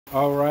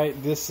All right,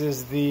 this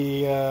is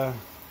the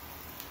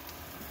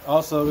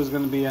also is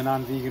going to be a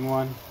non-vegan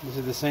one. This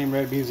is the same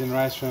red beans and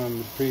rice from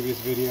the previous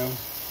video,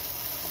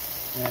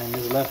 and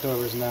there's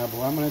leftovers now. But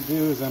what I'm going to do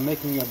is I'm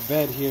making a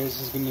bed here.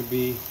 This is going to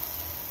be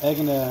egg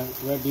in a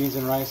red beans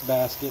and rice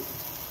basket.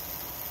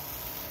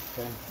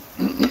 Okay.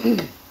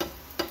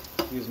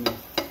 Excuse me.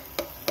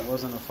 It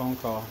wasn't a phone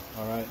call.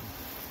 All right.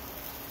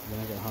 Then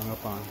I got hung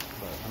up on,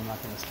 but I'm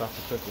not going to stop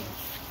the cooking.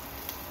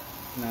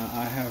 Now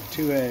I have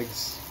 2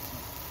 eggs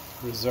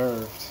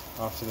reserved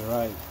off to the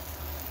right,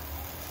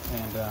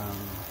 and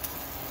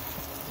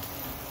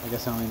I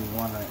guess I only need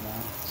 1 right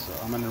now, so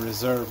I'm going to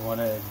reserve 1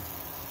 egg.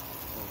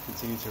 We'll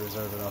continue to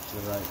reserve it off to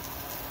the right.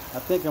 I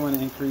think I'm going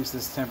to increase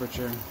this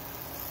temperature.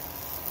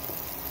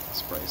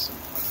 Spray some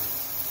more.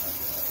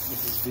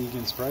 This is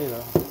vegan spray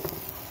though,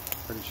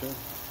 pretty sure.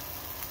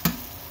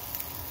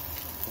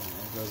 Okay,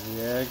 there goes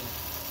the egg.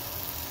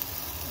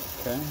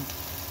 Okay,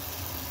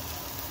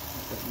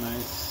 that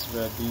nice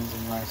red beans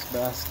and rice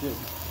basket.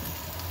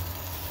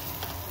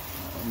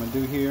 What I'm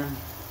gonna do here,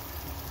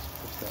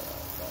 push that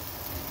out back,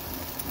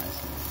 make it nice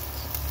and neat.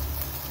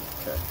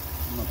 Okay,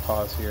 I'm gonna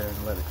pause here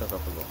and let it cook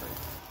up a little bit.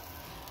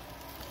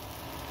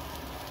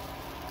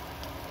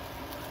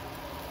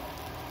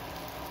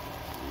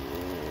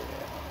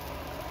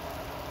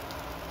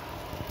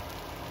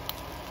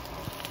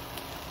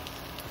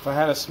 If I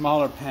had a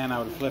smaller pan, I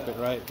would flip it,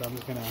 right? But I'm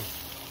just gonna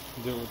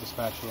do it with the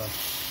spatula.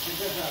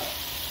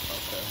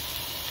 Okay.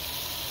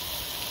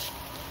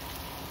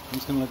 I'm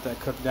just gonna let that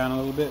cook down a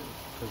little bit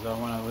because I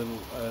want a little.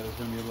 It's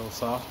gonna be a little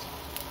soft.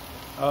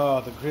 Oh,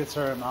 the grits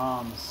are at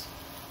Mom's.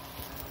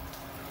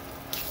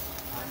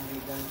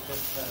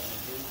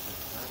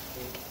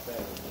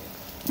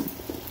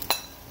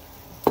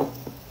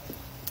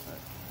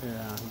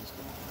 Yeah, I'm just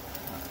gonna.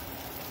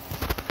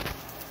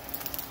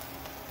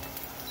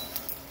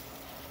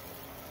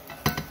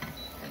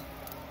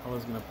 I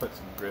was gonna put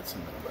some grits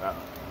in there, but I don't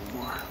know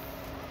anymore.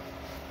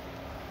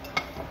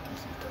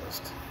 Some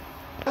toast.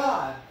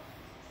 God.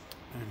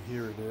 And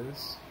here it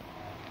is.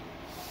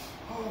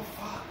 Oh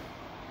fuck!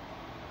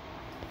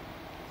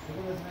 Look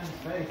at this man's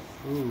face.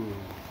 Ooh.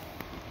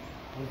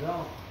 Oh,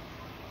 don't.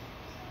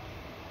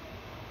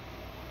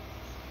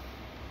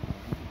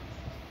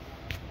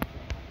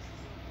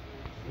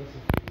 This is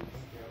vegan.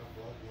 Take out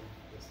blood one.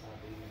 That's not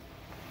vegan.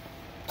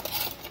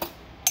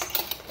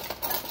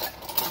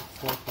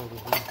 Fork over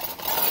here.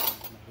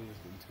 My video's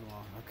getting too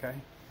long. Okay.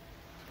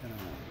 Just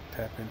gonna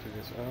tap into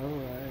this. All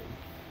right.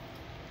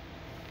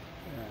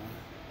 Yeah.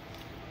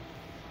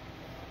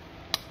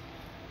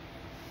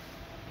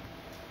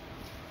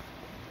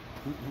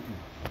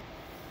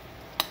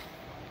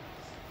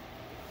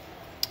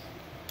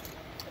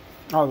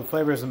 Oh, the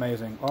flavor is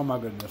amazing. Oh my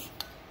goodness.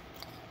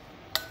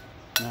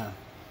 Yeah.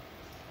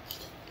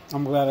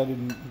 I'm glad I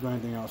didn't do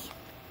anything else.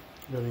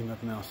 Really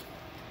nothing else.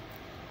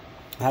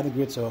 I had the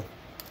grits, so it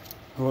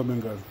would have been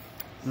good.